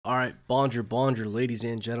Alright, bonjour, ladies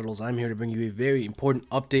and genitals. I'm here to bring you a very important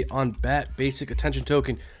update on BAT, Basic Attention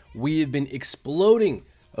Token. We have been exploding.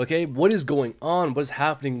 Okay, what is going on? What is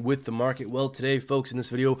happening with the market? Well, today, folks, in this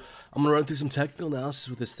video, I'm going to run through some technical analysis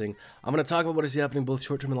with this thing. I'm going to talk about what is happening both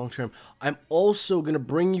short-term and long-term. I'm also going to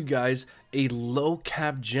bring you guys a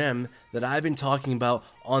low-cap gem that I've been talking about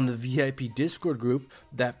on the VIP Discord group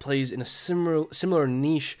that plays in a similar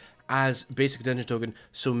niche as Basic Attention Token,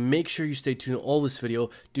 so make sure you stay tuned to all this video.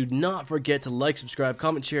 Do not forget to like, subscribe,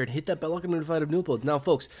 comment, share, and hit that bell icon to be notified of new uploads. Now,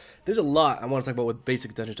 folks, there's a lot I want to talk about with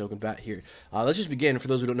Basic Attention Token BAT here. Let's just begin, for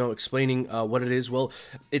those who don't know, explaining what it is. Well,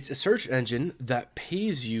 it's a search engine that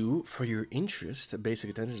pays you for your interest, Basic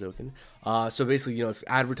Attention Token. So basically, you know, if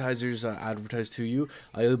advertisers advertise to you,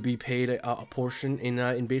 you'll be paid a portion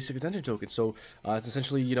in Basic Attention Token. So it's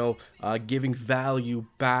essentially, you know, giving value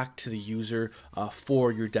back to the user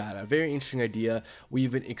for your data. A very interesting idea.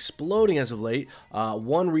 We've been exploding as of late.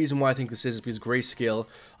 One reason why I think this is because Grayscale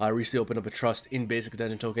recently opened up a trust in Basic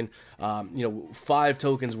Attention Token. You know, 5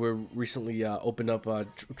 tokens were recently opened up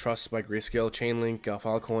trusts by Grayscale: Chainlink,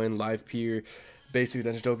 Filecoin, LivePeer, Basic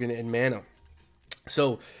Attention Token, and Mana.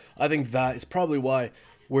 So I think that is probably why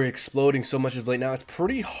we're exploding so much of late. Now, it's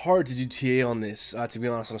pretty hard to do TA on this, to be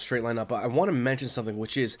honest, on a straight line up, but I want to mention something,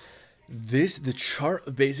 which is the chart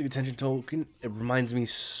of Basic Attention Token. It reminds me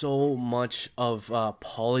so much of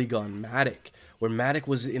Polygon Matic, where Matic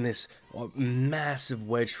was in this massive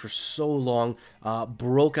wedge for so long,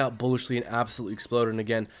 broke out bullishly and absolutely exploded. And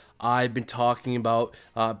again, I've been talking about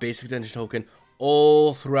Basic Attention Token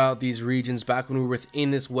all throughout these regions back when we were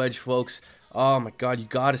within this wedge, folks. Oh my god, you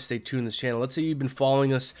gotta stay tuned in this channel. Let's say you've been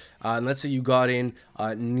following us, and let's say you got in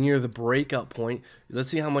near the breakout point. Let's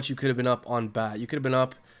see how much you could have been up on BAT. You could have been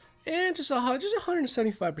up and just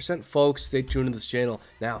 175%, folks. Stay tuned to this channel.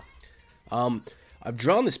 Now, I've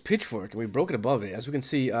drawn this pitchfork and we've broken above it. As we can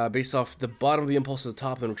see, based off the bottom of the impulse to the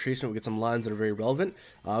top of the retracement, we get some lines that are very relevant.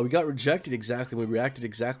 We got rejected exactly. We reacted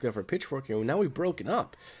exactly off our pitchfork here. Now we've broken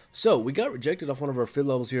up. So we got rejected off one of our fib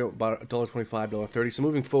levels here, about $1.25, $1.30. So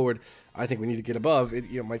moving forward, I think we need to get above it.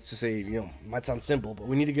 You know, might say, you know, might sound simple, but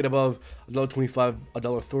we need to get above $1.25,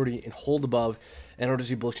 $1.30, and hold above in order to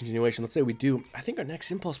see bullish continuation. Let's say we do. I think our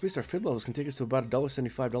next impulse based on our fib levels can take us to about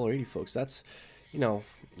 $1.75, $1.80, folks. That's, you know,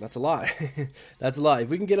 that's a lot. That's a lot. If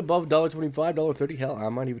we can get above $1.25, $1.30, hell, I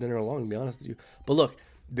might even enter along, to be honest with you. But look,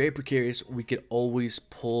 very precarious. We could always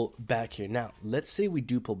pull back here. Now, let's say we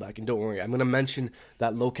do pull back, and don't worry, I'm going to mention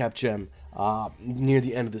that low cap gem near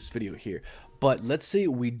the end of this video here. But let's say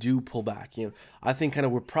we do pull back. You know, I think kind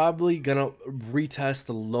of we're probably going to retest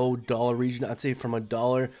the low dollar region. I'd say from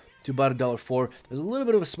 $1 to about $1.04. There's a little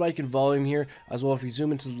bit of a spike in volume here as well. If you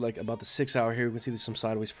zoom into like about the 6 hour here, we can see there's some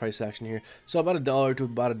sideways price action here. So about $1 to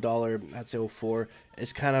about $1, I'd say 04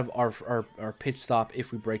 is kind of our pitch stop.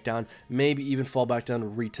 If we break down, maybe even fall back down to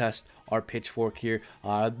retest our pitchfork here,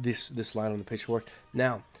 this line on the pitchfork.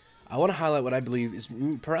 Now, I want to highlight what I believe is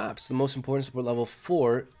perhaps the most important support level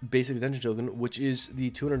for Basic Attention Token, which is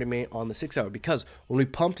the 200 EMA on the 6 hour. Because when we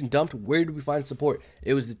pumped and dumped, where did we find support?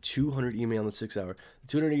 It was the 200 EMA on the 6 hour. The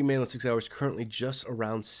 200 EMA on the 6 hour is currently just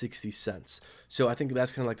around 60 cents. So I think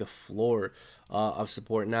that's kind of like the floor of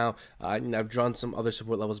support. Now, I've drawn some other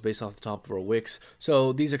support levels based off the top of our wicks.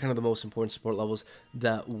 So these are kind of the most important support levels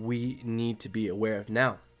that we need to be aware of.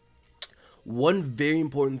 Now, one very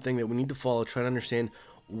important thing that we need to follow, try to understand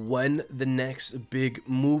when the next big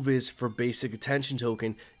move is for Basic Attention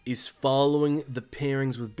Token, is following the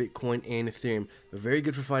pairings with Bitcoin and Ethereum. They're very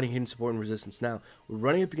good for finding hidden support and resistance. Now, we're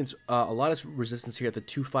running up against a lot of resistance here at the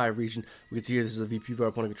 2.5 region. We can see here this is the VP of our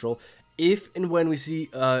opponent control. If and when we see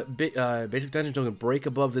Basic Attention Token break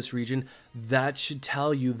above this region, that should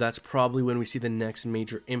tell you that's probably when we see the next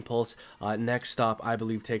major impulse. Next stop, I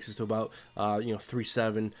believe, takes us to about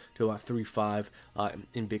 3.7 to about 3.5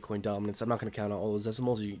 in Bitcoin dominance. I'm not going to count out all those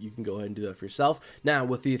decimals. You can go ahead and do that for yourself. Now,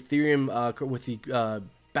 with the Ethereum, with the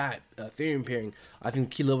BAT Ethereum pairing, I think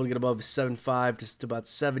the key level to get above is 7.5 to about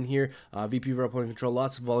 7 here. VP of our opponent control,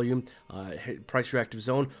 lots of volume, price reactive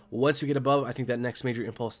zone. Once we get above, I think that next major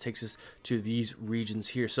impulse takes us to these regions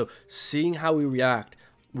here. So seeing how we react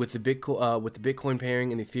with the Bitcoin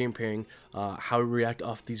pairing and the Ethereum pairing, how we react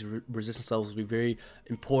off these resistance levels will be very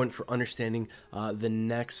important for understanding the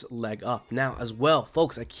next leg up. Now, as well,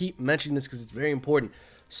 folks, I keep mentioning this because it's very important.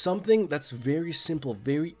 Something that's very simple,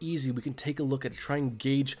 very easy, we can take a look at, try and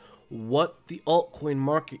gauge what the altcoin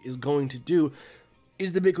market is going to do,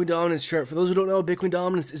 is the Bitcoin dominance chart. For those who don't know, Bitcoin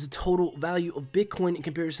dominance is the total value of Bitcoin in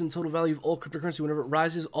comparison to the total value of all cryptocurrency. Whenever it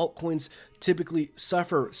rises, altcoins typically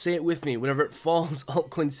suffer. Say it with me. Whenever it falls,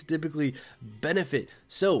 altcoins typically benefit.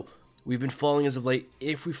 So We've been falling as of late.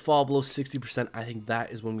 If we fall below 60%, I think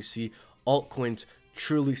that is when we see altcoins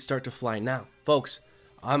truly start to fly. Now, folks,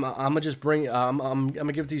 I'm gonna just bring I'm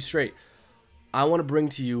gonna give it to you straight. I want to bring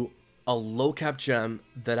to you a low cap gem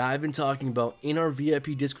that I've been talking about in our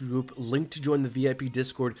VIP Discord group. Link to join the VIP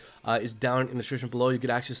Discord is down in the description below. You get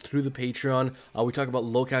access through the Patreon. We talk about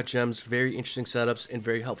low cap gems, very interesting setups, and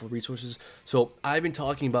very helpful resources. So I've been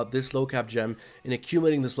talking about this low cap gem and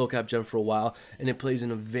accumulating this low cap gem for a while, and it plays in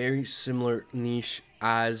a very similar niche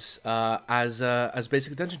as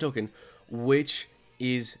basic attention token, which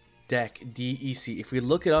is DEC, DEC. If we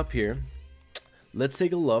look it up here, let's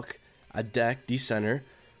take a look at DEC, Decenter.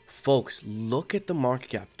 Folks, look at the market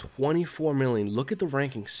cap, 24 million. Look at the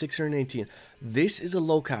ranking, 618. This is a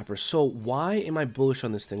low capper. So why am I bullish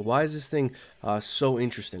on this thing? Why is this thing so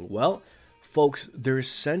interesting? Well, folks, they're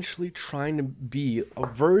essentially trying to be a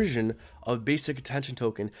version of basic attention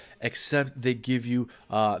token, except they give you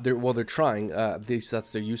they're trying, at least that's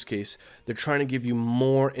their use case. They're trying to give you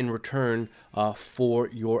more in return for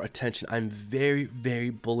your attention. I'm very, very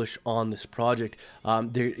bullish on this project.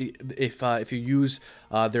 If you use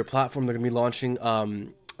their platform, they're gonna be launching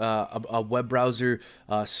a web browser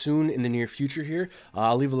soon in the near future here.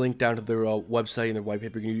 I'll leave a link down to their website and their white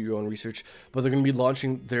paper. You can do your own research, but they're going to be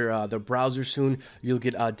launching their browser soon. You'll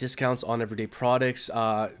get discounts on everyday products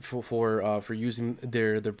for using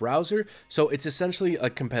their browser. So it's essentially a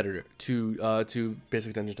competitor to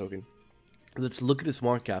Basic Attention Token. Let's look at this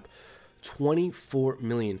market cap, 24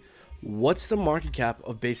 million. What's the market cap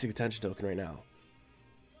of Basic Attention Token right now?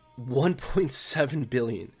 1.7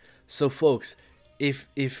 billion. So folks, if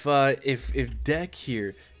DEC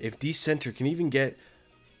here, if Decenter can even get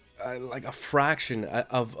like a fraction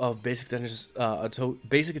of basic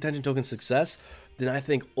attention token success, then I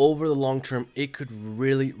think over the long term it could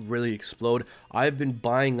really explode. I've been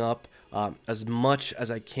buying up as much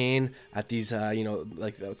as I can at these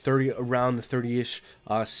like 30, around the 30-ish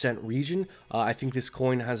cent region. I think this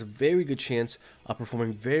coin has a very good chance of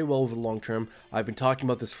performing very well over the long term. I've been talking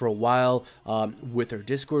about this for a while with our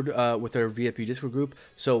Discord, with our VIP Discord group.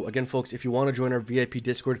 So again, folks, if you want to join our VIP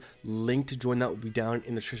Discord, link to join that will be down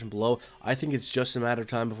in the description below. I think it's just a matter of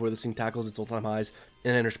time before this thing tackles its all-time highs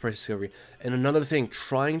and enters price discovery. And another thing,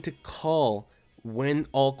 trying to call when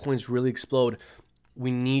altcoins really explode, we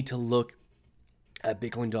need to look at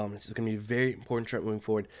Bitcoin dominance. It's going to be a very important chart moving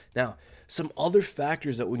forward. Now, some other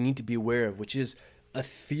factors that we need to be aware of, which is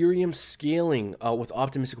Ethereum scaling with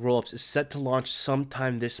optimistic rollups is set to launch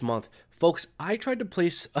sometime this month. Folks, I tried to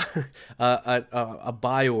place a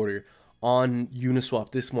buy order on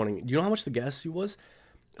Uniswap this morning. You know how much the gas fee was?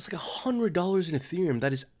 It's like $100 in Ethereum.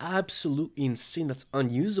 That is absolutely insane. That's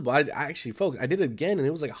unusable. Actually, folks, I did it again, and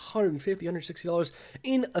it was like $150, $160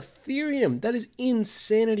 in Ethereum. That is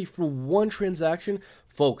insanity for one transaction.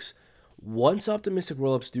 Folks, once optimistic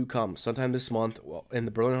rollups do come sometime this month, well, in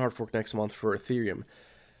the Berlin hard fork next month for Ethereum,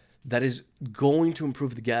 that is going to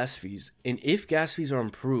improve the gas fees. And if gas fees are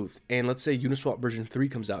improved, and let's say Uniswap version 3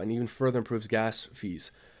 comes out and even further improves gas fees,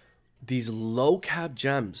 these low cap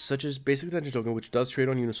gems such as Basic Attention Token, which does trade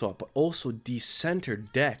on Uniswap, but also Decenter,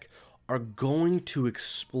 DEC, are going to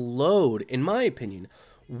explode, in my opinion,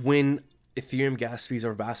 when Ethereum gas fees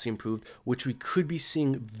are vastly improved, which we could be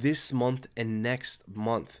seeing this month and next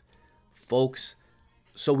month, folks.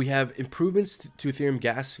 So we have improvements to Ethereum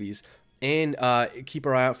gas fees, and keep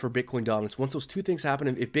our eye out for Bitcoin dominance. Once those two things happen,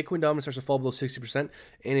 if Bitcoin dominance starts to fall below 60%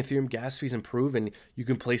 and Ethereum gas fees improve, and you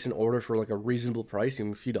can place an order for like a reasonable price,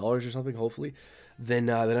 a few dollars or something, hopefully, then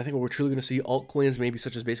I think we're truly going to see altcoins, maybe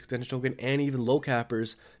such as Basic Attention Token, and even low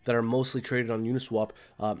cappers that are mostly traded on Uniswap,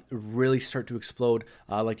 really start to explode,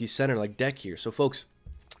 like Decenter, like DEC here. So, folks,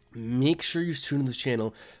 make sure you tune in to this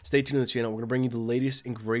channel. Stay tuned to this channel. We're going to bring you the latest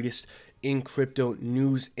and greatest in crypto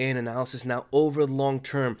news and analysis. Now, over the long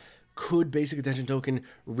term, could Basic Attention Token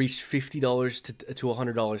reach $50 to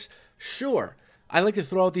 $100? Sure. I like to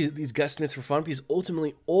throw out these guesstimates for fun, because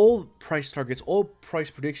ultimately all price targets, all price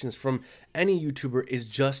predictions from any YouTuber is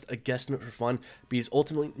just a guesstimate for fun, because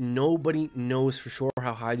ultimately nobody knows for sure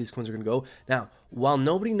how high these coins are going to go. Now, while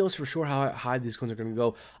nobody knows for sure how high these coins are going to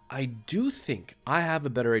go, I do think I have a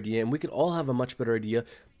better idea, and we could all have a much better idea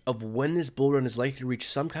of when this bull run is likely to reach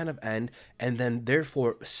some kind of end, and then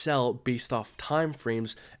therefore sell based off time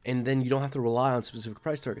frames, and then you don't have to rely on specific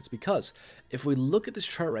price targets. Because if we look at this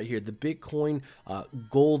chart right here, the Bitcoin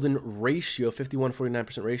golden ratio,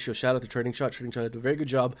 51-49% ratio, shout out to Trading Shot. Trading Shot did a very good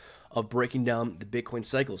job of breaking down the Bitcoin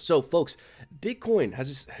cycle. So folks, Bitcoin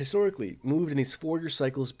has historically moved in these 4-year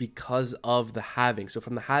cycles because of the halving. So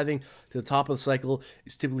from the halving to the top of the cycle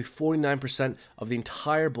is typically 49% of the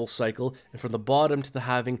entire bull cycle, and from the bottom to the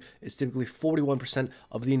halving halving is typically 41%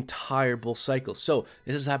 of the entire bull cycle. So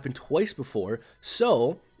this has happened twice before.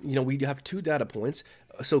 So, you know, we have 2 data points.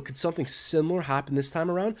 So could something similar happen this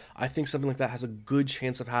time around? I think something like that has a good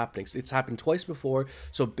chance of happening. It's happened twice before.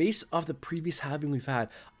 So based off the previous halving we've had,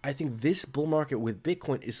 I think this bull market with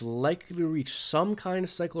Bitcoin is likely to reach some kind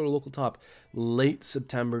of cycle or local top late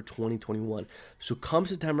September 2021. So come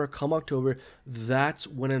September, come October, that's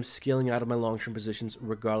when I'm scaling out of my long-term positions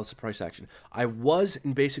regardless of price action. I was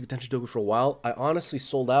in basic attention token for a while. I honestly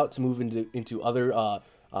sold out to move into other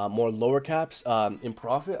more lower caps in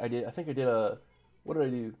profit. What did I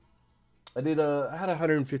do? I had a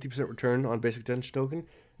 150% return on basic attention token,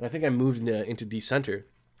 and I think I moved into Decenter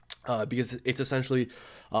because it's essentially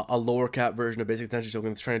a lower cap version of basic attention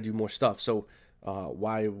token that's trying to do more stuff. So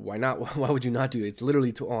why not? Why would you not do it? It's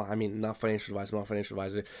literally not financial advice. I'm not a financial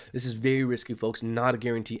advisor. This is very risky, folks. Not a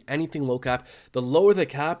guarantee. Anything low cap, the lower the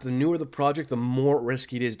cap, the newer the project, the more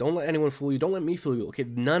risky it is. Don't let anyone fool you. Don't let me fool you. Okay,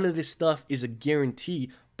 none of this stuff is a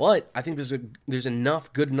guarantee. But I think there's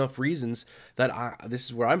good enough reasons that this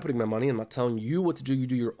is where I'm putting my money. I'm not telling you what to do. You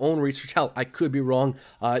do your own research. Hell, I could be wrong.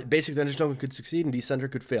 Basic attention token could succeed and Decenter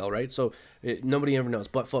could fail, right? So nobody ever knows.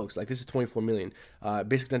 But folks, like, this is 24 million.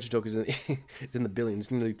 Basic attention token is in the billions.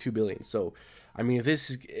 It's nearly 2 billion. So I mean,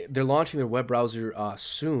 if they're launching their web browser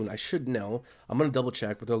soon. I should know. I'm gonna double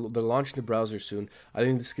check, but they're launching the browser soon. I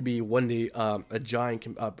think this could be one day a giant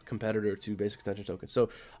competitor to basic attention token. So,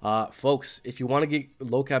 folks, if you want to get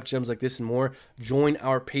low cap gems like this and more, join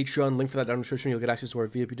our Patreon. Link for that down in the description. You'll get access to our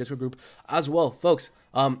VIP Discord group as well, folks.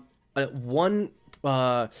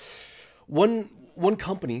 One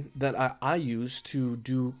company that I use to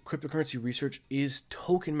do cryptocurrency research is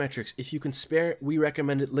Token Metrics. If you can spare it, we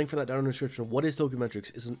recommend it. Link for that down in the description. What is Token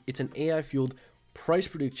Metrics? It's an AI-fueled price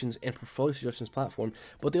predictions and portfolio suggestions platform,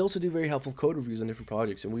 but they also do very helpful code reviews on different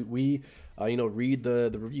projects. And we read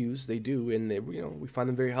the reviews they do, and we find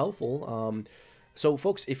them very helpful. So,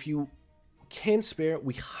 folks, if you can spare it,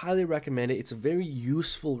 we highly recommend it. It's a very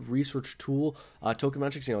useful research tool. Token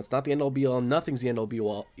Metrics, it's not the end all be all, nothing's the end all be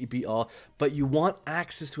all, but you want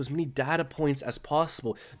access to as many data points as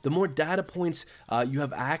possible. The more data points you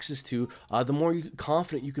have access to, the more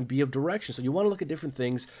confident you can be of direction. So you want to look at different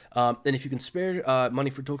things, and if you can spare money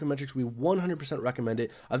for Token Metrics, we 100% recommend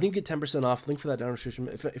it. I think you get 10% off. Link for that down in the description.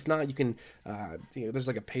 If not, you can there's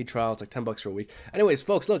like a paid trial. It's like $10 for a week. Anyways,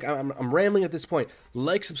 folks, look, I'm rambling at this point.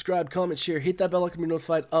 Like, subscribe, comment, share, hit that bell icon to be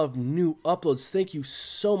notified of new uploads. Thank you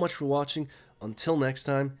so much for watching. Until next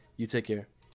time, you take care.